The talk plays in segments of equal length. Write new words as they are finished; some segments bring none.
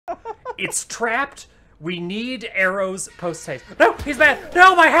It's trapped. We need arrows post-haste. No, he's mad.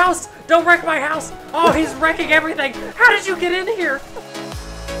 No, my house! Don't wreck my house! Oh, he's wrecking everything! How did you get in here?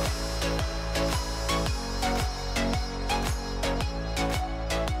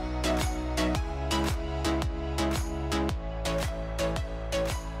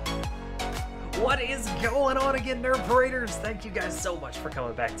 What is going on again, Nerd Paraders? Thank you guys so much for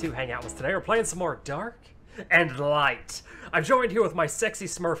coming back to hang out with us today. We're playing some more Dark and Light. I'm joined here with my sexy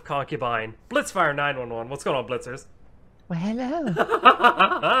Smurf concubine, Blitzfire 911. What's going on, Blitzers? Well, hello.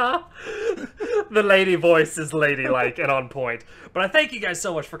 The lady voice is ladylike and on point. But I thank you guys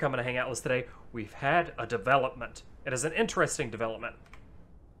so much for coming to hang out with us today. We've had a development. It is an interesting development.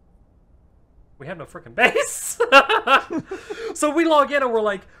 We have no freaking base. So we log in and we're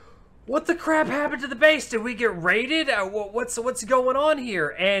like, what the crap happened to the base? Did we get raided? What's going on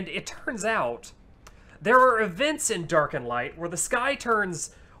here? And it turns out there are events in Dark and Light where the sky turns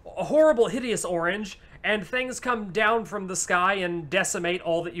a horrible, hideous orange, and things come down from the sky and decimate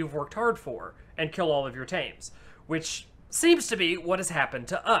all that you've worked hard for, and kill all of your tames, which seems to be what has happened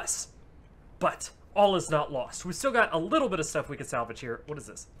to us. But all is not lost. We've still got a little bit of stuff we can salvage here. What is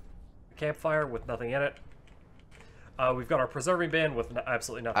this? A campfire with nothing in it. We've got our preserving bin with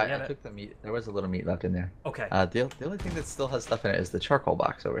absolutely nothing in it. I took the meat. There was a little meat left in there. Okay. The only thing that still has stuff in it is the charcoal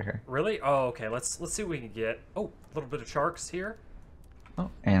box over here. Really? Oh, okay. Let's see what we can get. Oh, a little bit of sharks here. Oh,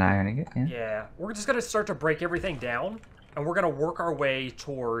 and ironing it, yeah. Yeah. We're just going to start to break everything down, and we're going to work our way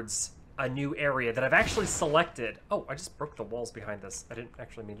towards a new area that I've actually selected. Oh, I just broke the walls behind this. I didn't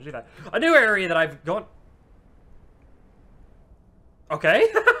actually mean to do that. A new area that I've gone... Okay.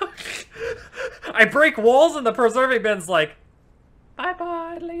 I break walls and the preserving bin's like,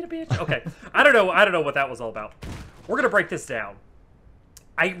 bye-bye, later, bitch. Okay. I don't know what that was all about. We're going to break this down.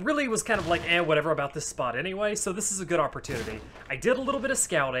 I really was kind of like, whatever about this spot anyway, so this is a good opportunity. I did a little bit of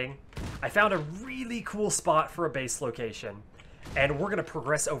scouting. I found a really cool spot for a base location, and we're going to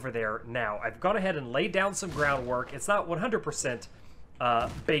progress over there now. I've gone ahead and laid down some groundwork. It's not 100%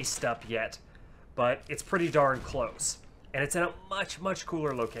 based up yet, but it's pretty darn close. And it's in a much, much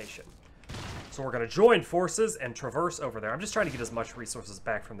cooler location. So we're going to join forces and traverse over there. I'm just trying to get as much resources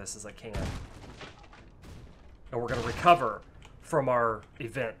back from this as I can. And we're going to recover from our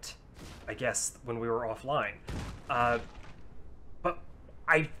event, I guess, when we were offline. But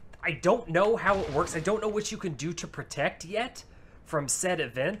I don't know how it works. I don't know what you can do to protect yet from said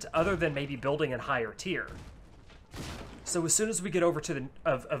event, other than maybe building in higher tier. So as soon as we get over to the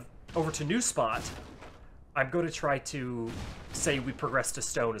over to new spot, I'm going to try to say we progress to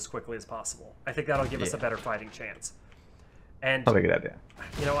stone as quickly as possible. I think that'll give us a better fighting chance. And probably a good idea.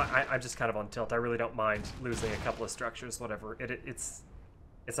 You know, I'm just kind of on tilt. I really don't mind losing a couple of structures, whatever. It's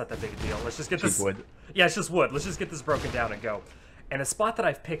not that big a deal. Let's just get this wood. Yeah, it's just wood. Let's just get this broken down and go. And a spot that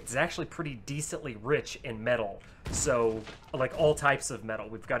I've picked is actually pretty decently rich in metal. So, like all types of metal.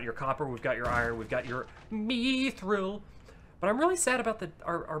 We've got your copper, we've got your iron, we've got your mithril. But I'm really sad about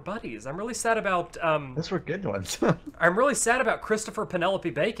our buddies. I'm really sad about... Those were good ones. I'm really sad about Christopher Penelope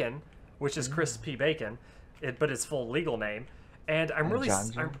Bacon, which is Chris P. Bacon, but his full legal name. And I'm really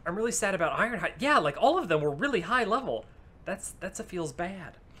sad about Ironhide. Yeah, like all of them were really high level. That's a feels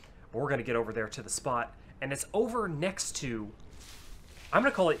bad. We're going to get over there to the spot, and it's over next to... I'm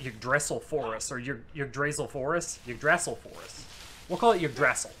going to call it Yggdrasil Forest, or Yggdrasil Forest. Yggdrasil Forest. We'll call it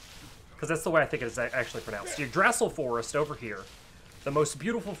Yggdrasil, because that's the way I think it is actually pronounced. Yggdrasil Forest over here. The most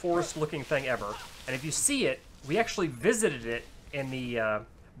beautiful forest-looking thing ever. And if you see it, we actually visited it in the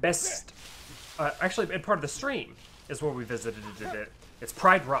actually in part of the stream is where we visited it. It's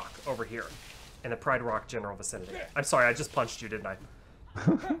Pride Rock over here, in the Pride Rock general vicinity. I'm sorry, I just punched you, didn't I?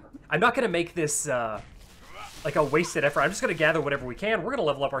 I'm not going to make this like a wasted effort. I'm just going to gather whatever we can. We're going to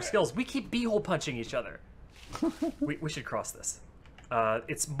level up our skills. We keep b-hole punching each other. We should cross this.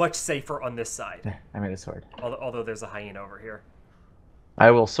 It's much safer on this side. I made a sword. Although there's a hyena over here.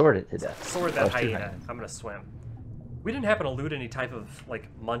 I will sword it to death. Sword that hyena. I'm gonna swim. We didn't happen to loot any type of, like,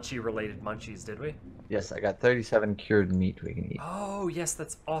 munchie-related munchies, did we? Yes, I got 37 cured meat we can eat. Oh, yes,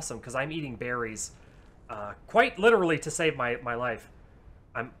 that's awesome, because I'm eating berries. Quite literally to save my life.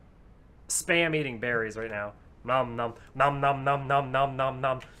 I'm spam eating berries right now. Nom nom nom nom nom nom nom nom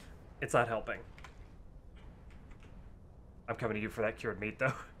nom. It's not helping. I'm coming to you for that cured meat,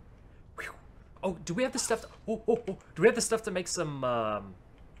 though. Oh, do we have the stuff to... Do we have the stuff to make some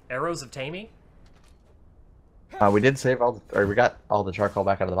arrows of taming? We did save all the... Or we got all the charcoal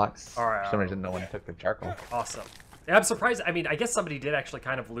back out of the box. All right. For some reason, no one took the charcoal. Awesome. Yeah, I'm surprised. I mean, I guess somebody did actually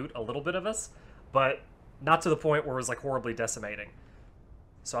kind of loot a little bit of us, but not to the point where it was, like, horribly decimating.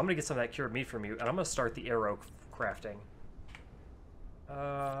 So I'm going to get some of that cured meat from you, and I'm going to start the arrow crafting.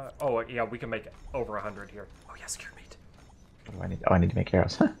 Oh, look, yeah, we can make over 100 here. Oh, yeah, skewered meat. What do I need? Oh, I need to make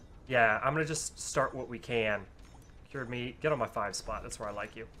arrows. Yeah, I'm gonna just start what we can. Cured meat, get on my 5 spot. That's where I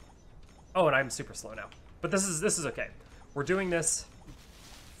like you. Oh, and I'm super slow now. But this is okay. We're doing this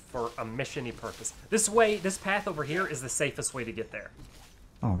for a mission-y purpose. This path over here is the safest way to get there.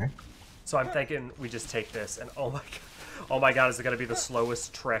 Oh, okay. So I'm thinking we just take this, and oh my god, is it gonna be the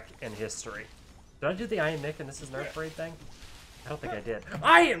slowest trek in history? Did I do the I am Nick and this is Nerd Parade thing? I don't think I did.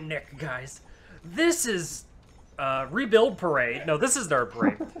 I am Nick, guys. This is Rebuild Parade. No, this is Nerd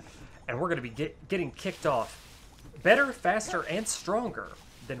Parade, and we're gonna be getting kicked off better, faster, and stronger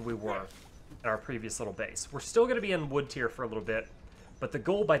than we were in our previous little base. We're still gonna be in wood tier for a little bit, but the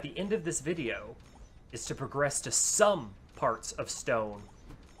goal by the end of this video is to progress to some parts of stone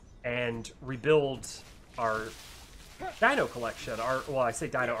and rebuild our dino collection. Well, I say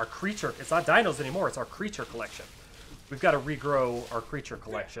dino, our creature. It's not dinos anymore, it's our creature collection. We've got to regrow our creature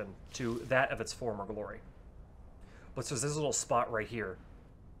collection to that of its former glory. But so there's this little spot right here.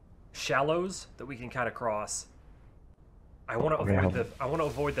 Shallows that we can kind of cross. I want to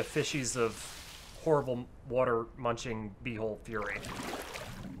avoid the fishies of horrible water munching beehole fury.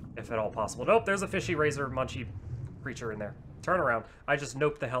 If at all possible. Nope, there's a fishy razor munchy creature in there. Turn around. I just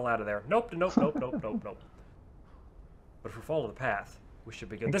noped the hell out of there. Nope, nope, nope, nope, nope, nope. But if we follow the path, we should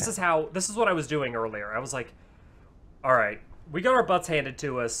be good. Okay. This is what I was doing earlier. I was like, all right, we got our butts handed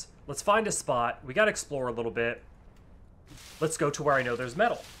to us. Let's find a spot. We got to explore a little bit. Let's go to where I know there's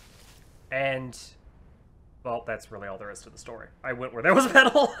metal. And, well, that's really all there is to the story. I went where there was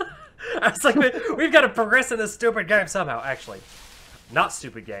metal. I was like, we've got to progress in this stupid game somehow. Actually, not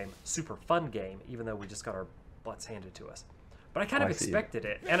stupid game, super fun game, even though we just got our butts handed to us. But I kind of expected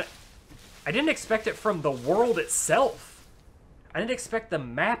it. And I didn't expect it from the world itself. I didn't expect the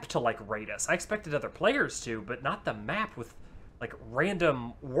map to, like, rate us. I expected other players to, but not the map with, like,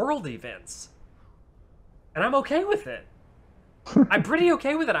 random world events. And I'm okay with it. I'm pretty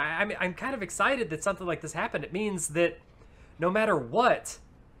okay with it. I'm kind of excited that something like this happened. It means that no matter what,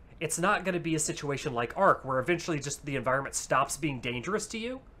 it's not going to be a situation like Ark, where eventually just the environment stops being dangerous to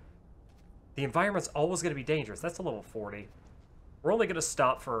you. The environment's always going to be dangerous. That's a level 40. We're only going to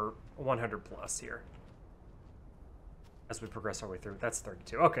stop for 100 plus here as we progress our way through. That's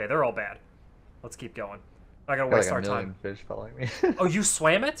 32. Okay, they're all bad. Let's keep going. I gotta waste our time. Fish following me. Oh, you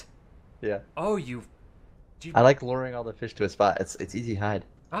swam it? Yeah. Oh, I like luring all the fish to a spot. It's easy hide.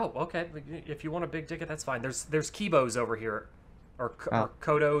 Oh, okay. If you want a big ticket, that's fine. There's Kibos over here, or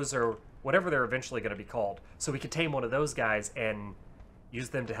Kodos, or whatever they're eventually going to be called. So we could tame one of those guys and use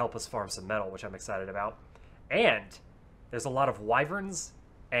them to help us farm some metal, which I'm excited about. And there's a lot of wyverns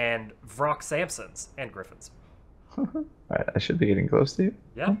and Vrock Samsons and griffins. Alright, I should be getting close to you.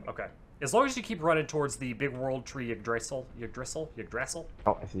 Yeah? Okay. As long as you keep running towards the big world tree Yggdrasil.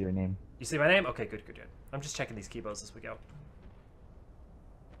 Oh, I see your name. You see my name? Okay, good. I'm just checking these Kibos as we go.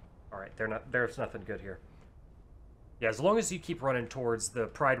 Alright, there's nothing good here. Yeah, as long as you keep running towards the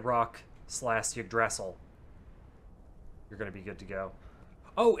Pride Rock / Yggdrasil, you're going to be good to go.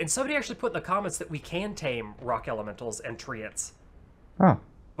 Oh, and somebody actually put in the comments that we can tame rock elementals and treants. Oh.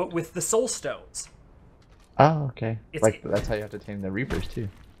 But with the soul stones. Oh, okay. That's how you have to tame the reapers, too.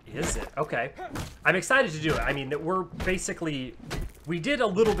 Is it? Okay. I'm excited to do it. I mean, we did a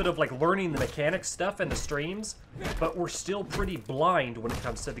little bit of, like, learning the mechanics stuff in the streams, but we're still pretty blind when it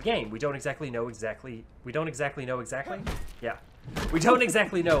comes to the game. We don't exactly know exactly... Yeah. We don't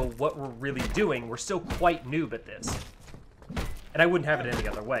exactly know what we're really doing. We're still quite noob at this. And I wouldn't have it any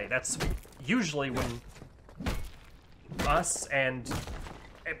other way. That's usually when us and,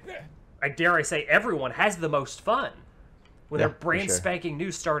 I dare I say, everyone has the most fun. When they're brand spanking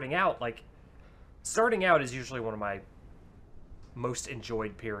new starting out. Like, starting out is usually one of my most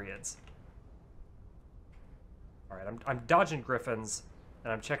enjoyed periods. Alright, I'm dodging griffins,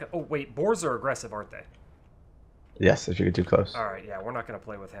 and I'm checking... Oh, wait, boars are aggressive, aren't they? Yes, if you get too close. Alright, yeah, we're not going to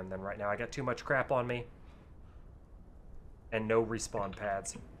play with him then right now. I got too much crap on me. And no respawn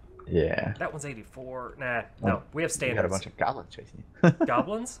pads. Yeah. That one's 84. Nah, no. We have standards. You got a bunch of goblins chasing you.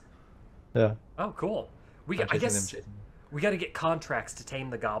 Goblins? Yeah. Oh, cool. I guess we got to get contracts to tame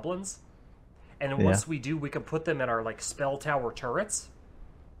the goblins. And then once we do, we can put them in our, like, spell tower turrets.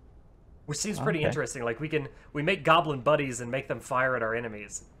 Which seems pretty interesting. Like, we make goblin buddies and make them fire at our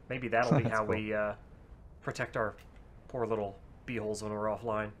enemies. Maybe that'll be how cool. We protect our poor little beeholes when we're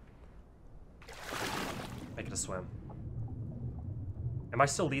offline. Make it a swim. Am I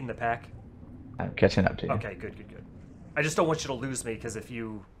still leading the pack? I'm catching up to you. Okay, good. I just don't want you to lose me, because if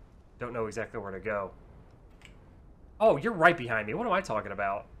you don't know exactly where to go. Oh, you're right behind me. What am I talking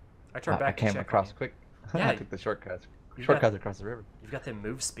about? I turned back I came across quick. Yeah. I took the shortcut. Shortcuts across the river. You've got them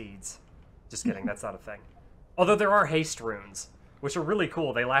move speeds. Just kidding, that's not a thing. Although there are haste runes, which are really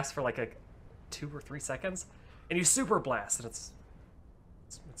cool. They last for like 2 or 3 seconds, and you super blast, and it's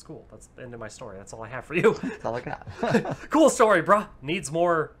cool. That's the end of my story. That's all I have for you. That's all I got. Cool story, bruh. Needs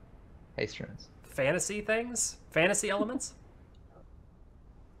more Haste runes. fantasy things, fantasy elements.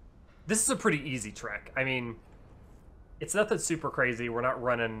 This is a pretty easy trek. I mean, it's nothing super crazy. We're not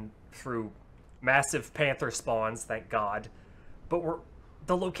running through massive panther spawns, thank God. But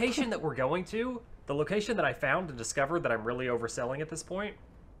the location that we're going to, the location that I found and discovered that I'm really overselling at this point,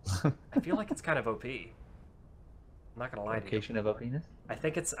 I feel like it's kind of OP. I'm not gonna lie to you. Location of OPness? I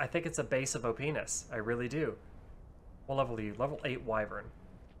think it's a base of OPness. I really do. What level are you? Level 8 Wyvern.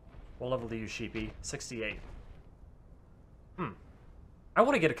 What level do you, Sheepy? 68. I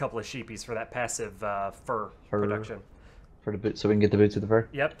want to get a couple of Sheepies for that passive fur production. For the boots, so we can get the boots with the fur?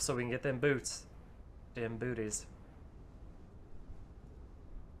 Yep, so we can get them boots. Them booties.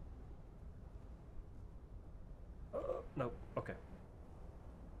 Nope, okay.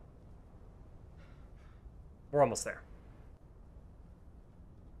 We're almost there.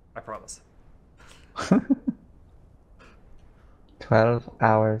 I promise. 12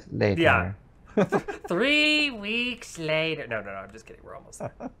 hours later. Yeah. 3 weeks later. No, I'm just kidding. We're almost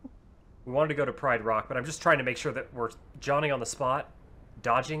there. We wanted to go to Pride Rock, but I'm just trying to make sure that we're Johnny on the spot,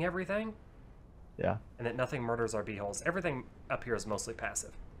 dodging everything. Yeah. And that nothing murders our beeholes. Everything up here is mostly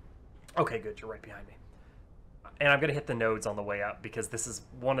passive. Okay, good. You're right behind me. And I'm going to hit the nodes on the way up because this is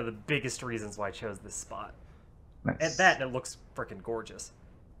one of the biggest reasons why I chose this spot. Nice. And it looks freaking gorgeous.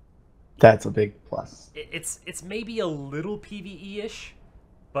 That's a big plus. It's maybe a little PvE-ish,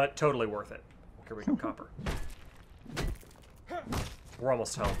 but totally worth it. Here we go, copper. We're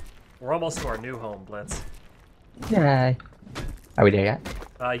almost home. We're almost to our new home, Blitz. Yay. Are we there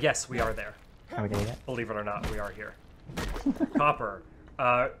yet? Yes, we are there. Are we there yet? Believe it or not, we are here. Copper.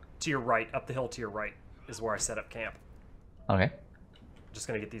 To your right, up the hill to your right, is where I set up camp. Okay. Just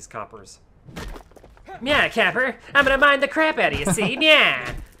gonna get these coppers. Yeah, Copper. I'm gonna mine the crap out of you, see?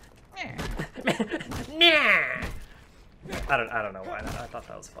 Yeah. Yeah. I don't know why. I thought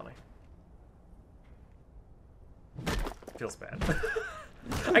that was funny. Feels bad.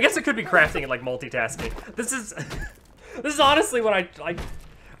 I guess it could be crafting and like multitasking. This is honestly what I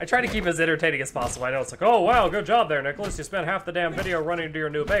try to keep as entertaining as possible. I know it's like, oh wow, good job there, Nicholas. You spent half the damn video running to your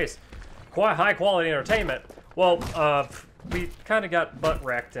new base. Quite high quality entertainment. Well, we kind of got butt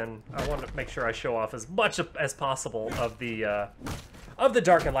wrecked, and I wanted to make sure I show off as much as possible of the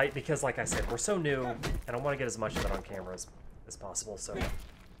dark and light because, like I said, we're so new, and I want to get as much of it on camera as possible. So,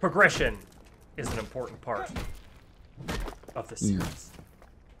 progression is an important part of this series.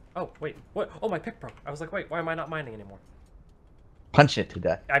 Oh wait, what? Oh, my pick broke. I was like, wait, why am I not mining anymore? Punch it to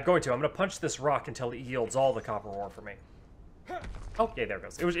death. I'm going to punch this rock until it yields all the copper ore for me. Oh, yeah, there it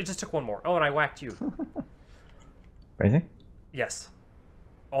goes. It just took one more. Oh, and I whacked you. Crazy? Yes.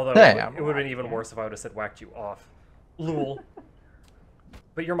 Although Hey, it would have been even worse if I would have said whacked you off. Lul.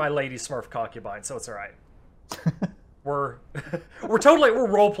 But you're my lady Smurf concubine, so it's all right. We're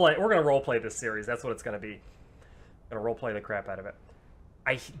role play. We're gonna role play this series. That's what it's gonna be. Gonna role play the crap out of it.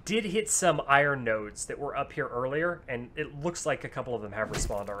 I did hit some iron nodes that were up here earlier, and it looks like a couple of them have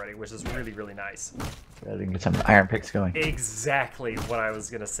respawned already, which is really, really nice. So we can get some iron picks going. Exactly what I was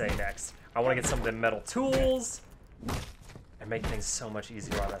gonna say next. I want to get some of the metal tools and make things so much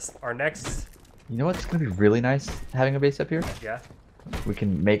easier on us. Our next... You know what's gonna be really nice having a base up here? Yeah? We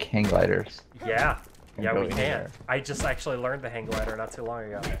can make hang gliders. Yeah. Yeah, we go can. anywhere. I just actually learned the hang glider not too long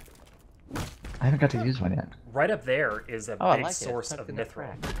ago. I haven't got to use one yet. Right up there is a I big like it. source It's of tucked in the mithril.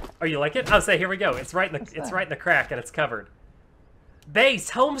 crack. Oh, you like it? I'll say, here we go. It's right in the crack and it's covered.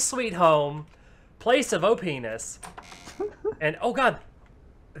 Base, home sweet home, place of OPness. And oh god,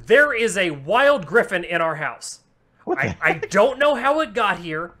 there is a wild griffin in our house. I don't know how it got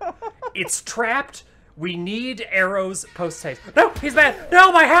here. It's trapped. We need arrows post haste. No, he's bad.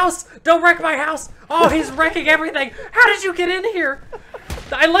 No, my house! Don't wreck my house! Oh, he's wrecking everything! How did you get in here?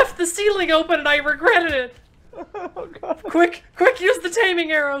 I left the ceiling open and I regretted it. Oh god. Quick, use the taming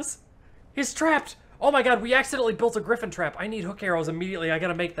arrows. He's trapped. Oh my god, we accidentally built a griffin trap. I need hook arrows immediately. I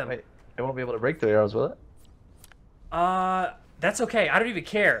gotta make them. Wait, I won't be able to break the arrows, will it? That's okay. I don't even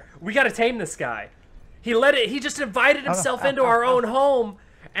care. We gotta tame this guy. He just invited himself into our own home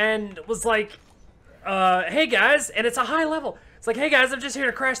and was like, hey guys, and it's a high level. It's like, hey guys, I'm just here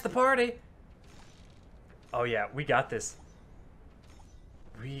to crash the party. Oh yeah, we got this.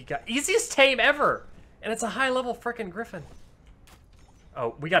 We got easiest tame ever, and it's a high level frickin' griffin.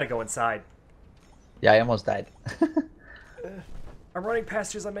 Oh, we gotta go inside. Yeah, I almost died. I'm running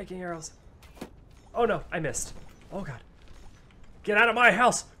past you as I'm making arrows. Oh no, I missed. Oh god. Get out of my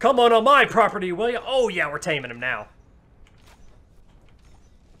house. Come on my property, will you? Oh yeah, we're taming him now.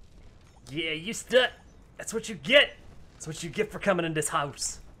 Yeah, you stut. That's what you get. That's what you get for coming in this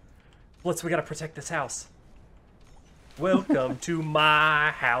house. Blitz, we gotta protect this house. Welcome to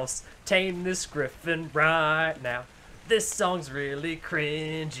my house. Tame this griffin right now. This song's really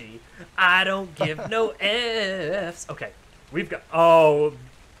cringy. I don't give no F's. Okay, we've got... Oh,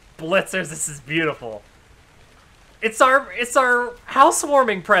 Blitzers, this is beautiful. It's our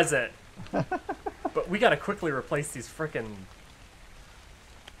housewarming present. But we gotta quickly replace these frickin'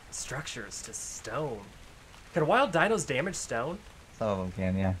 structures to stone. Can wild dinos damage stone? Some of them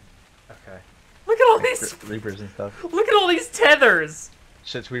can, yeah. Okay. Look at all Like these... Reapers and stuff. Look at all these tethers!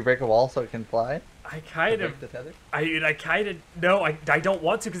 Should we break a wall so it can fly? I kind of... The tether? I kind of... No, I don't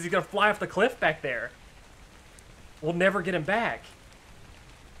want to because he's going to fly off the cliff back there. We'll never get him back.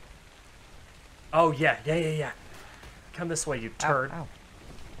 Oh, yeah. Come this way, you turd. Ow.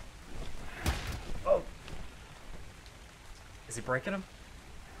 Oh. Is he breaking him?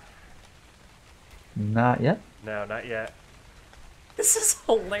 Not yet. No, not yet. This is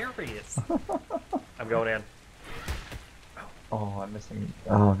hilarious. I'm going in. Oh, I'm missing.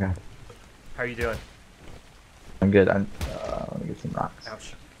 Oh, God. How are you doing? I'm good. Let me get some rocks.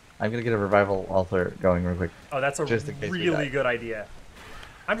 Ouch. I'm going to get a revival altar going real quick. Oh, that's a just in case we really die. good idea.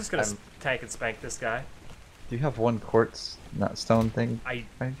 I'm just going to tank and spank this guy. Do you have one quartz, not stone thing? I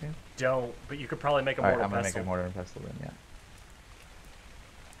by any chance? don't, but you could probably make a Alright, mortar I'm going to make pestle. a mortar and pestle then, yeah.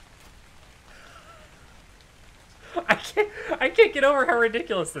 I can't get over how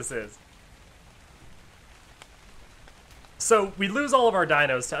ridiculous this is. So we lose all of our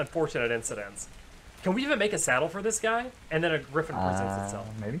dinos to unfortunate incidents. Can we even make a saddle for this guy? And then a griffin presents itself.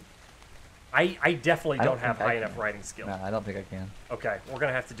 Maybe? I definitely I don't don't have think I high enough can. writing skill. No, I don't think I can. Okay, we're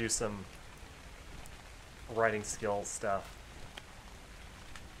gonna have to do some writing skill stuff.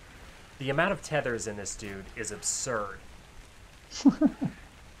 The amount of tethers in this dude is absurd. Oh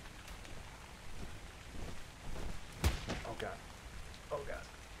god. Oh god.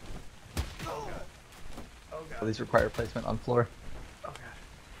 Oh god. Oh god. So these require placement on floor. Oh god.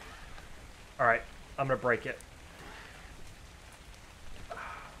 Alright, I'm gonna break it.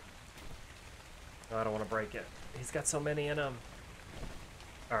 No, I don't want to break it. He's got so many in him.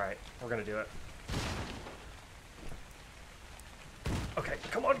 Alright, we're gonna do it. Okay,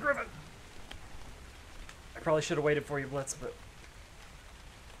 come on, Griffin! I probably should have waited for you, Blitz, but...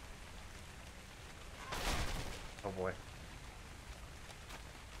 Oh boy.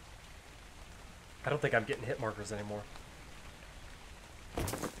 I don't think I'm getting hit markers anymore.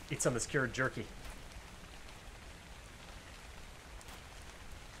 Eat some of this cured jerky.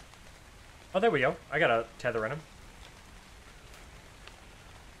 Oh, there we go. I got a tether in him.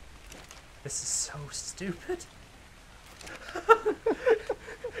 This is so stupid.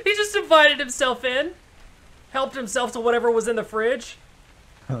 He just invited himself in. Helped himself to whatever was in the fridge.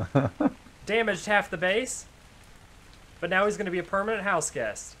 Damaged half the base. But now he's going to be a permanent house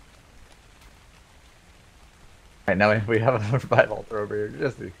guest. Alright, now we have a revival altar over here,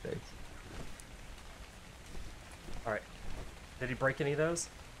 just in case. Alright. Did he break any of those?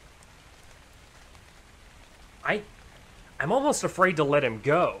 I'm almost afraid to let him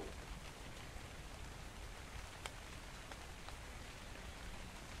go.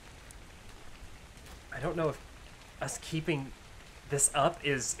 I don't know if us keeping this up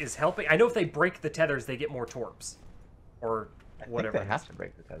is helping. I know if they break the tethers, they get more torps. Or whatever. I think they have to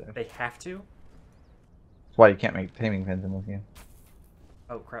break the tether. They have to? That's why you can't make taming pins in this game.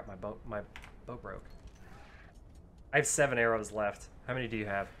 Oh crap, my bow broke. I have 7 arrows left. How many do you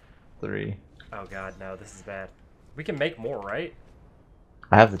have? 3. Oh god, no, this is bad. We can make more, right?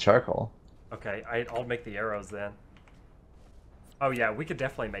 I have the charcoal. Okay, I'll make the arrows then. Oh yeah, we could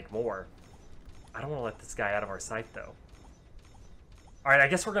definitely make more. I don't want to let this guy out of our sight, though. Alright, I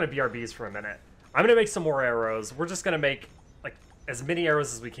guess we're going to BRBs for a minute. I'm going to make some more arrows. We're just going to make, like, as many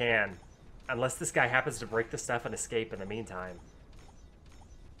arrows as we can. Unless this guy happens to break the stuff and escape in the meantime.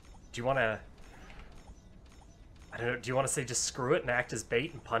 Do you want to... I don't know, do you want to say just screw it and act as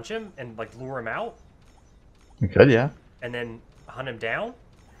bait and punch him and, like, lure him out? You could, yeah. And then hunt him down?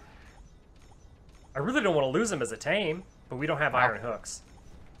 I really don't want to lose him as a tame, but we don't have iron hooks.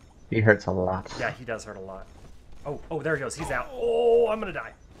 He hurts a lot. Yeah, he does hurt a lot. Oh, there he goes. He's out. Oh, I'm gonna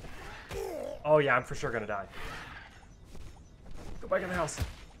die. Oh, yeah, I'm for sure gonna die. Go back in the house.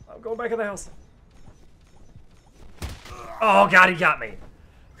 I'm going back in the house. Oh, God, he got me.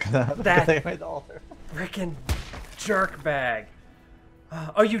 That made the altar. frickin' jerk bag.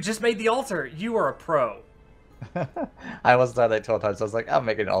 Oh, you just made the altar. You are a pro. I was done like 12 times, so I was like, I'm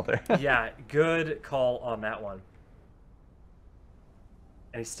making an altar. Yeah, good call on that one.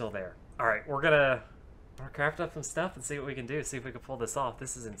 And he's still there. Alright, we're gonna craft up some stuff and see what we can do. See if we can pull this off.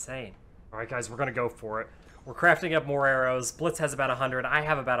 This is insane. Alright, guys, we're gonna go for it. We're crafting up more arrows. Blitz has about 100. I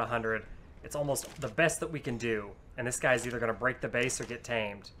have about 100. It's almost the best that we can do. And this guy's either gonna break the base or get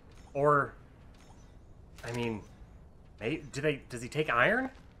tamed. Or, I mean, does he take iron?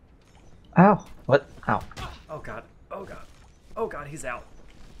 Ow. What? Ow. Oh, God. Oh, God. Oh, God, he's out.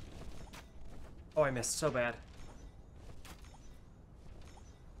 Oh, I missed so bad.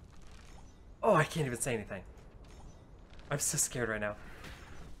 Oh, I can't even say anything. I'm so scared right now.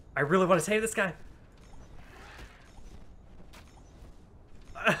 I really want to tame this guy.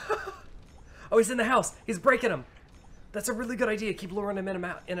 Oh, he's in the house. He's breaking him. That's a really good idea. Keep luring him in him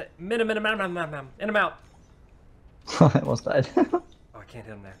out. In him out. I almost died. Oh, I can't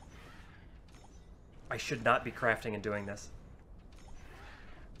hit him there. I should not be crafting and doing this.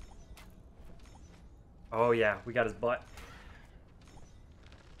 Oh, yeah. We got his butt.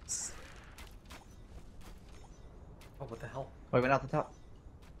 Oh, what the hell? Oh, he went out the top.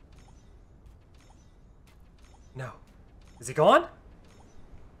 No. Is he gone?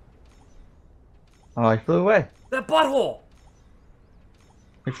 Oh, he flew away. That butthole!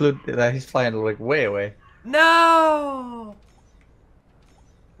 He flew. He's flying like way away. No!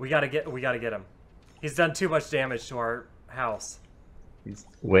 We gotta get him. He's done too much damage to our house. He's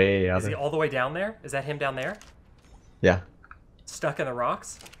way out Is he all the way down there? Is that him down there? Yeah. Stuck in the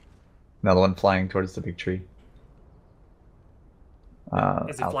rocks? Another one flying towards the big tree.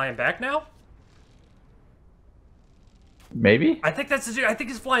 Is he flying back now? Maybe? I think that's the dude. I think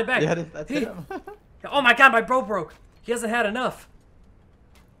he's flying back. Yeah, that's him. Oh my god, my bow broke. He hasn't had enough.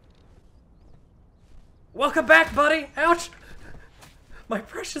 Welcome back, buddy. Ouch. My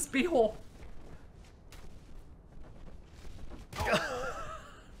precious beehole.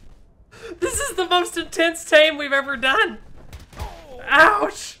 This is the most intense tame we've ever done.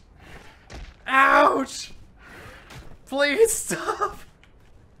 Ouch. Ouch. Please stop.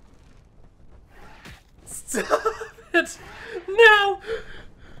 Stop it. No.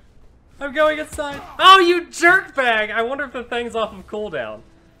 I'm going inside. Oh, you jerkbag. I wonder if the thing's off of cooldown.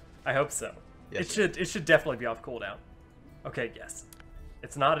 I hope so. Yes. It should definitely be off cooldown. Okay, yes.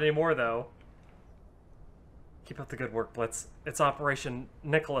 It's not anymore, though. Keep up the good work, Blitz. It's Operation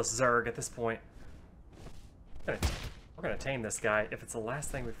Nicholas Zerg at this point. We're gonna tame this guy if it's the last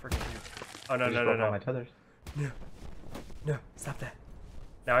thing we freaking do. Oh, no, no, no, no. My tethers. No. No, stop that.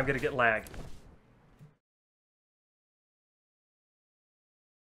 Now I'm gonna get lag.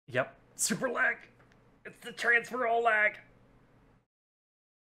 Yep, super lag. It's the transfer all lag.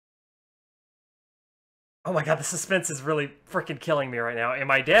 Oh my god, the suspense is really freaking killing me right now.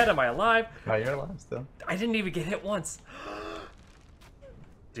 Am I dead? Am I alive? Oh, you're alive still. I didn't even get hit once.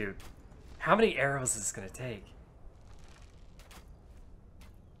 Dude, how many arrows is this gonna take?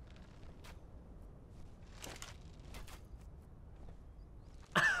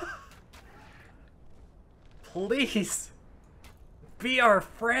 Please, be our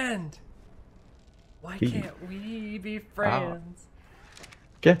friend. Why can't we be friends?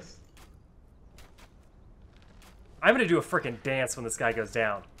 Guess. I'm gonna do a freaking dance when this guy goes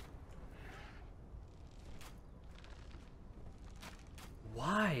down.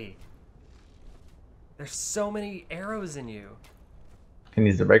 Why? There's so many arrows in you. He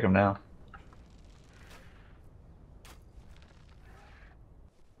needs to break them now.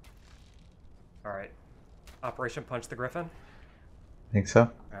 Alright. Operation Punch the Griffin? I think so.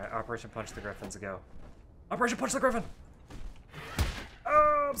 Alright, Operation Punch the Griffin's a go. Operation Punch the Griffin!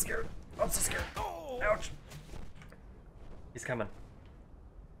 Oh, I'm scared. I'm so scared. Oh, ouch. He's coming.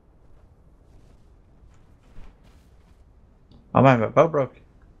 Oh my bow broke.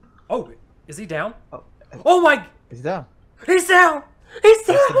 Oh, is he down? Oh, Oh my! he's down. He's down! He's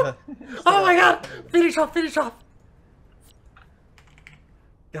down! He's Oh my god! Finish off, finish off!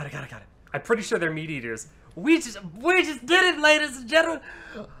 Got it, got it, got it. I'm pretty sure they're meat eaters. We just did it, ladies and gentlemen!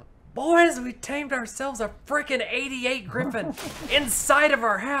 Boys, we tamed ourselves a freaking 88 Griffin inside of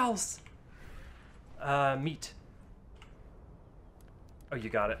our house! Meat. Oh, you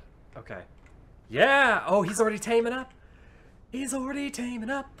got it. Okay. Yeah! Oh, he's already taming up. He's already taming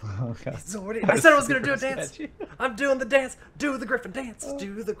up. Oh, God. He's already... I said I was gonna do a Super dance. sketchy. I'm doing the dance. Do the Griffin dance.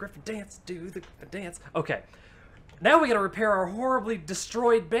 Do the Griffin dance. Do the Griffin dance. Okay. Now we gotta repair our horribly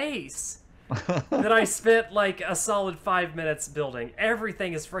destroyed base that I spent like a solid 5 minutes building.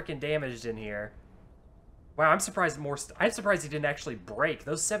 Everything is freaking damaged in here. Wow, I'm surprised I'm surprised he didn't actually break.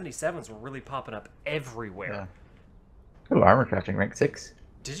 Those 77s were really popping up everywhere. Yeah. Good armor crafting, rank 6.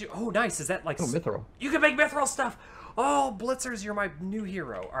 Did you? Oh, nice. Is that like... Oh, mithril. You can make mithril stuff. Oh, Blitzers, you're my new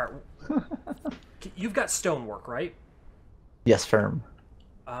hero. All right. You've got stonework, right? Yes, firm.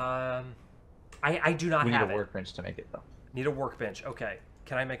 I do not We need have a it. workbench to make it though. Need a workbench. Okay.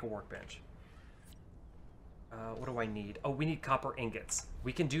 Can I make a workbench? What do I need? Oh, we need copper ingots.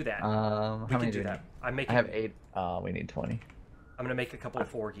 We can do that. How We many can do do we that. need? I'm making. I have 8. We need 20. I'm gonna make a couple of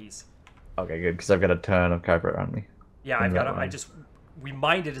forgies. Okay, good, because I've got a ton of copper on me. Yeah, From I've got. that I one. just. We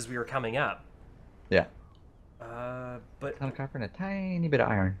mined it as we were coming up. Yeah. But A ton of copper and a tiny bit of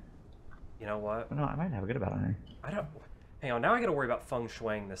iron. you know what? Oh, no, I might have a good amount of iron. I don't. Hang on. Now I gotta worry about feng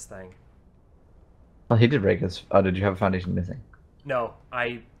shuiing this thing. Well, he did break his. Oh, did you have a foundation missing? No,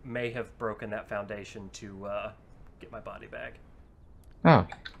 I may have broken that foundation to get my body back. Oh,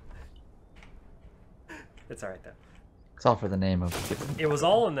 okay. It's alright though. It's all for the name of. It was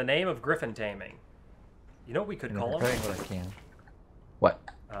all in the name of griffin taming. You know what we could call him? What I can. What?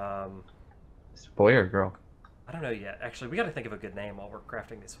 Um, Is it a boy or a girl? I don't know yet. Actually, we got to think of a good name while we're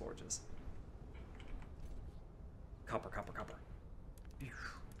crafting these forges. Copper, copper, copper.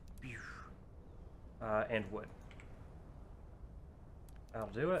 And wood. That'll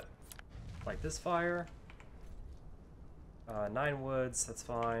do it. Light this fire. 9 woods, that's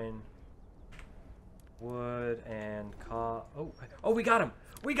fine. Wood and oh, we got him!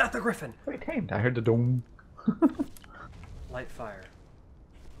 We got the griffin! We tamed. I heard the dome. Light fire.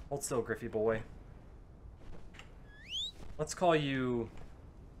 Hold still, Griffy boy. Let's call you...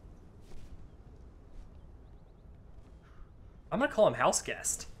 I'm gonna call him house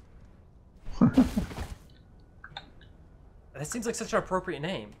guest. That seems like such an appropriate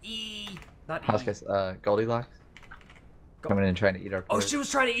name. Not House E. guys, Goldilocks. Coming in and trying to eat our. Oh, porridge. she was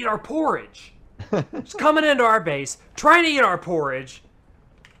trying to eat our porridge. She's coming into our base, trying to eat our porridge.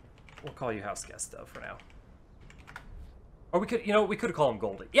 We'll call you house guest though for now. Or we could, we could call him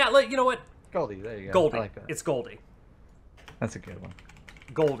Goldie. Yeah, you know what? Goldie, there you go. Goldie. I like that. It's Goldie. That's a good one.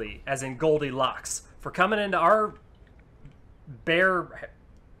 Goldie, as in Goldilocks, for coming into our bear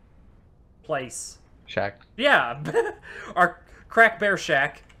place. Shack. Yeah, our crack bear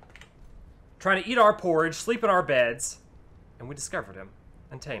shack, trying to eat our porridge, sleep in our beds, and we discovered him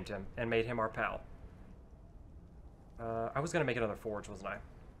and tamed him and made him our pal. I was gonna make another forge, wasn't I?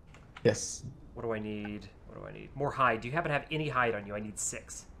 Yes. What do I need? What do I need? More hide. Do you happen to have any hide on you? I need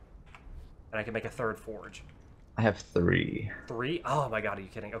 6. And I can make a 3rd forge. I have 3. 3? Oh my god, are you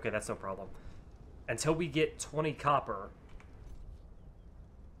kidding? Okay, that's no problem. Until we get 20 copper...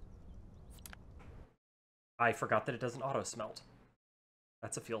 I forgot that it doesn't auto-smelt.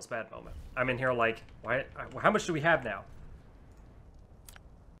 That's a feels bad moment. I'm in here like, why? How much do we have now?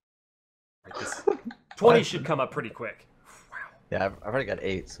 Right, this 20 should come up pretty quick. Wow. Yeah, I've already got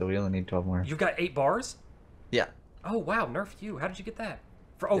 8, so we only need 12 more. You've got 8 bars? Yeah. Oh wow, nerfed you. How did you get that?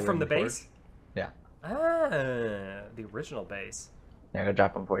 They From were the in base? forge. Yeah. Ah, the original base. Yeah, I'm gonna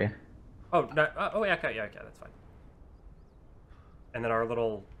drop them for you. Oh, no, oh yeah, okay, that's fine. And then our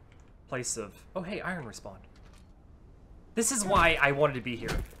little place of... Oh, hey, iron respawn. This is why I wanted to be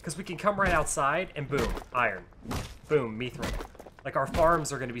here. Because we can come right outside and boom, iron. Boom, mithril. Like, our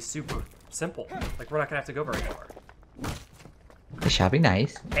farms are going to be super simple. Like, we're not going to have to go very far. It shall be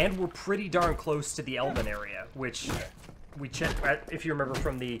nice. And we're pretty darn close to the Elven area, which we checked, if you remember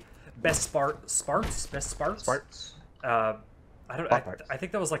from the best Sparts? Best Sparts? Sparts. I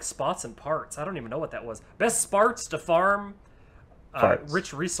think that was like spots and parts. I don't even know what that was. Best Sparts to farm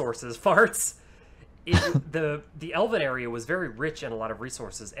rich resources. Farts. The Elven area was very rich in a lot of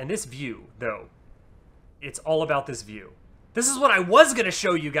resources. And this view, though, it's all about this view. This is what I was going to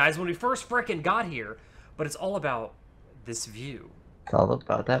show you guys when we first frickin' got here. But it's all about this view. It's all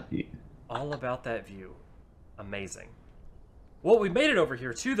about that view. All about that view. Amazing. Well, we made it over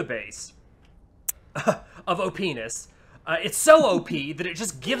here to the base of OPness. It's so OP that it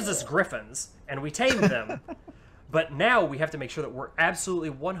just gives us griffins, and we tamed them. But now we have to make sure that we're absolutely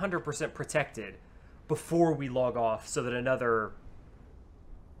 100% protected before we log off, so that another...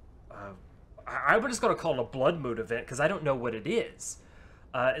 I'm just going to call it a Blood Moon event, because I don't know what it is.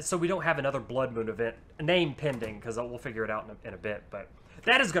 So we don't have another Blood Moon event, name pending, because we'll figure it out in a bit. But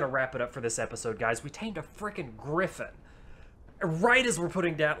that is going to wrap it up for this episode, guys. We tamed a freaking griffin. Right as we're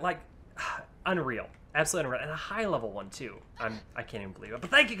putting down, like, unreal. Absolutely unreal. And a high-level one, too. I can't even believe it.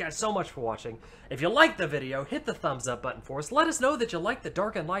 But thank you guys so much for watching. If you liked the video, hit the thumbs up button for us. Let us know that you like the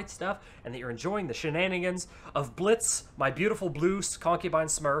dark and light stuff, and that you're enjoying the shenanigans of Blitz, my beautiful blue concubine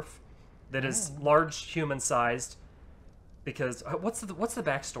smurf that is large human-sized. Because, what's the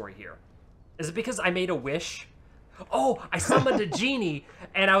backstory here? Is it because I made a wish? Oh, I summoned a genie,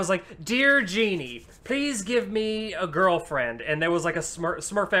 and I was like, "Dear genie, please give me a girlfriend." And there was like a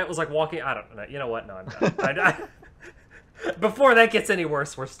Smurfette was like walking. I don't know. You know what? No, I'm done. Before that gets any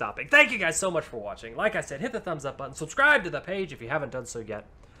worse, we're stopping. Thank you guys so much for watching. Like I said, hit the thumbs up button. Subscribe to the page if you haven't done so yet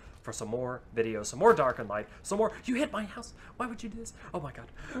for some more videos, some more Dark and Light, some more... You hit my house. Why would you do this? Oh my god.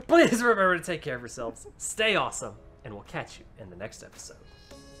 Please remember to take care of yourselves. Stay awesome. And we'll catch you in the next episode.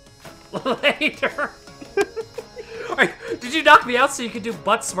 Later. Right, did you knock me out so you could do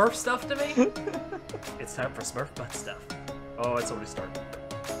butt Smurf stuff to me? It's time for Smurf butt stuff. Oh, it's already started.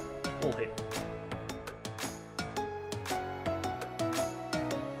 Later.